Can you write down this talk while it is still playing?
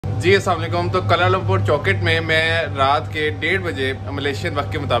जी अस्सलाम वालेकुम। तो कुआलालंपुर चौकेट में मैं रात के 1:30 बजे मलेशियन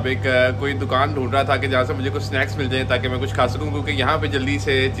वक्त के मुताबिक कोई दुकान ढूंढ रहा था कि जहाँ से मुझे कुछ स्नैक्स मिल जाए ताकि मैं कुछ खा सकूँ, क्योंकि यहाँ पे जल्दी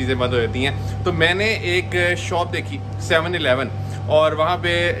से चीज़ें बंद हो जाती हैं। तो मैंने एक शॉप देखी 7-11 और वहाँ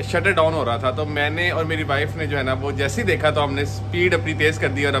पे शटर डाउन हो रहा था। तो मैंने और मेरी वाइफ ने जो है ना वो जैसे ही देखा तो हमने स्पीड अपनी तेज़ कर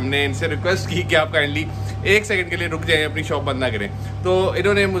दी और हमने इनसे रिक्वेस्ट की कि आप काइंडली 1 सेकंड के लिए रुक जाएं, अपनी शॉप बंद ना करें। तो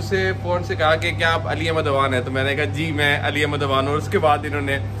इन्होंने मुझसे फ़ोन से कहा कि क्या आप अली अहमद अवान है? तो मैंने कहा जी मैं अली अहमद अवान हूँ। और उसके बाद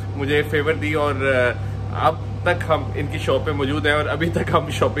इन्होंने मुझे फेवर दी और अब तक हम इनकी शॉप पे मौजूद हैं और अभी तक हम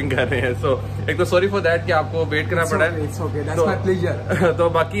शॉपिंग कर रहे हैं। सो एक तो सॉरी फॉर दैट कि आपको वेट करना पड़ा है। तो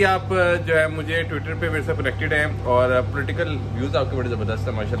बाकी आप जो है मुझे ट्विटर पे मेरे से कनेक्टेड हैं और पॉलिटिकल व्यूज आपके बड़े ज़बरदस्त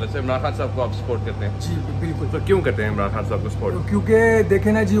है माशाल्लाह से। इमरान खान साहब को आप सपोर्ट करते हैं? जी बिल्कुल। तो क्यों करते हैं इमरान खान साहब को सपोर्ट? क्योंकि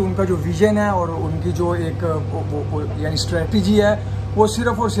देखें ना जी, उनका जो विजन है और उनकी जो एक यानी स्ट्रेटजी है वो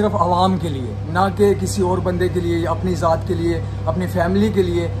सिर्फ और सिर्फ आवाम के लिए, ना कि किसी और बंदे के लिए, अपनी ज़ात के लिए, अपनी फैमिली के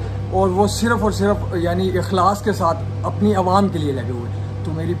लिए, और वो सिर्फ और सिर्फ यानी इखलास के साथ अपनी आवाम के लिए लगे हुए।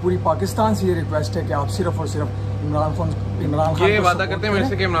 तो मेरी पूरी पाकिस्तान से ये रिक्वेस्ट है कि आप सिर्फ और सिर्फ इमरान खान ये वादा करते हैं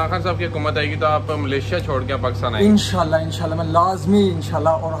वैसे कि इमरान खान साहब की हुकूमत आएगी तो आप मलेशिया छोड़ के पाकिस्तान आएंगे? इंशाल्लाह मैं लाजमी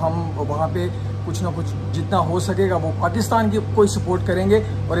इंशाल्लाह। और हम वहाँ पे कुछ ना कुछ जितना हो सकेगा वो पाकिस्तान की कोई सपोर्ट करेंगे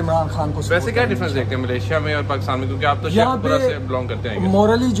और इमरान खान को। वैसे क्या डिफरेंस देखते हैं मलेशिया में और पाकिस्तान में, क्योंकि आप तो यहाँ पे बिलोंग करते हैं?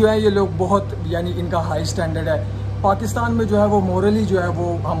 मोरली जो है ये लोग बहुत यानी इनका हाई स्टैंडर्ड है। पाकिस्तान में जो है वो मोरली जो है वो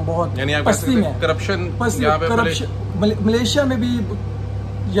हम बहुत पस्ती में, करप्शन मलेशिया में भी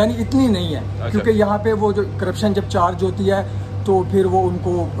यानी इतनी नहीं है। अच्छा। क्योंकि यहाँ पे वो जो करप्शन जब चार्ज होती है तो फिर वो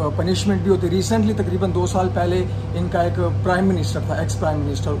उनको पनिशमेंट भी होती है। रिसेंटली तकरीबन 2 साल पहले इनका एक प्राइम मिनिस्टर था, एक्स प्राइम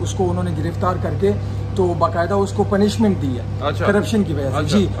मिनिस्टर, उसको उन्होंने गिरफ्तार करके तो बाकायदा उसको पनिशमेंट दी है। अच्छा। करप्शन की वजह से।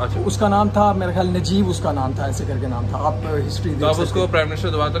 अच्छा। जी। अच्छा। उसका नाम था मेरा ख्याल नजीब, उसका नाम था, ऐसे करके नाम था। आप हिस्ट्री देख सकते। उसको प्राइम मिनिस्टर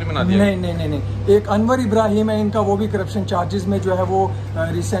दोबारा तो नहीं बना दिया? नहीं। एक अनवर इब्राहिम है इनका, वो भी करप्शन चार्जेस में जो है वो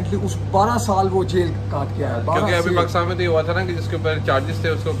रिसेंटली उस 12 साल वो जेल काट के आया। क्योंकि अभी पाकिस्तान में तो ये हुआ था ना कि जिसके ऊपर चार्जेस थे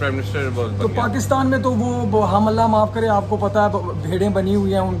उसको प्राइम मिनिस्टर बोल। तो पाकिस्तान में तो वो हम अल्लाह माफ करे, आपको पता है भेड़ें बनी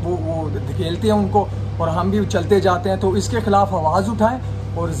हुई हैं, वो धकेलते हैं उनको और हम भी चलते जाते हैं। तो इसके खिलाफ आवाज़ उठाएं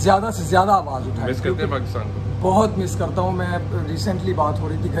और ज़्यादा से ज़्यादा आवाज़ उठाएं। मिस करते हैं पाकिस्तान को? बहुत मिस करता हूँ मैं। रिसेंटली बात हो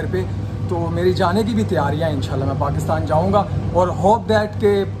रही थी घर पे, तो मेरी जाने की भी तैयारियां हैं। इंशाल्लाह मैं पाकिस्तान जाऊंगा और होप दैट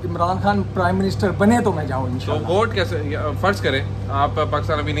के इमरान खान प्राइम मिनिस्टर बने तो मैं जाऊँ इंशाल्लाह। तो वोट कैसे, फर्ज करें आप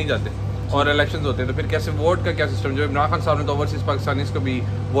पाकिस्तान अभी नहीं जाते और इलेक्शंस होते हैं तो फिर कैसे वोट का क्या सिस्टम? जो इमरान खान साहब ने तो ओवरसीज पाकिस्तानीज को भी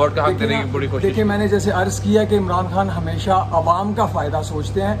वोट का हक देने की बड़ी कोशिश। देखिए मैंने जैसे अर्ज किया कि इमरान खान हमेशा आवाम का फ़ायदा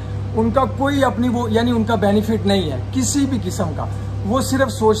सोचते हैं। उनका कोई अपनी वो यानी उनका बेनिफिट नहीं है किसी भी किस्म का, वो सिर्फ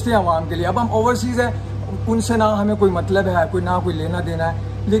सोचते हैं आवाम के लिए। अब हम ओवरसीज़ है, उनसे ना हमें कोई मतलब है, कोई ना कोई लेना देना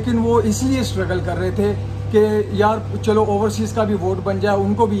है, लेकिन वो इसलिए स्ट्रगल कर रहे थे कि यार चलो ओवरसीज़ का भी वोट बन जाए,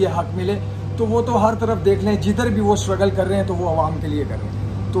 उनको भी ये हक मिले। तो वो तो हर तरफ देख लें, जिधर भी वो स्ट्रगल कर रहे हैं तो वो आवाम के लिए कर रहे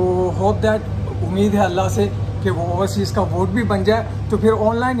हैं। तो होप दैट, उम्मीद है अल्लाह से कि वो ओवरसीज़ का वोट भी बन जाए, तो फिर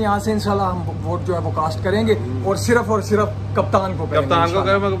ऑनलाइन यहाँ से इंशाल्लाह हम वोट जो है वो कास्ट करेंगे और सिर्फ कप्तान को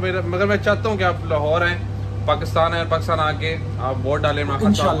करें। मगर मैं चाहता हूँ कि आप लाहौर आएँ, पाकिस्तान है, पाकिस्तान आके आप वोट डालें इमरान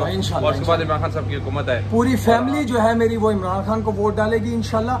खान साहब को, और उसके बाद इमरान खान साहब की हुकूमत है। पूरी फैमिली जो है मेरी वो इमरान खान को वोट डालेगी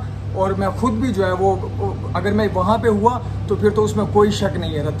इंशाल्लाह। और मैं खुद भी जो है वो अगर मैं वहाँ पे हुआ तो फिर तो उसमें कोई शक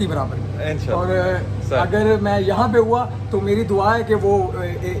नहीं है, रत्ती बराबर। और अगर मैं यहाँ पे हुआ तो मेरी दुआ है कि वो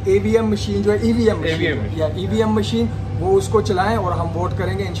ईवीएम मशीन जो है ईवीएम मशीन वो उसको चलाएं और हम वोट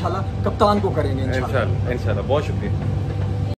करेंगे इंशाल्लाह, कप्तान को करेंगे इंशाल्लाह। बहुत शुक्रिया।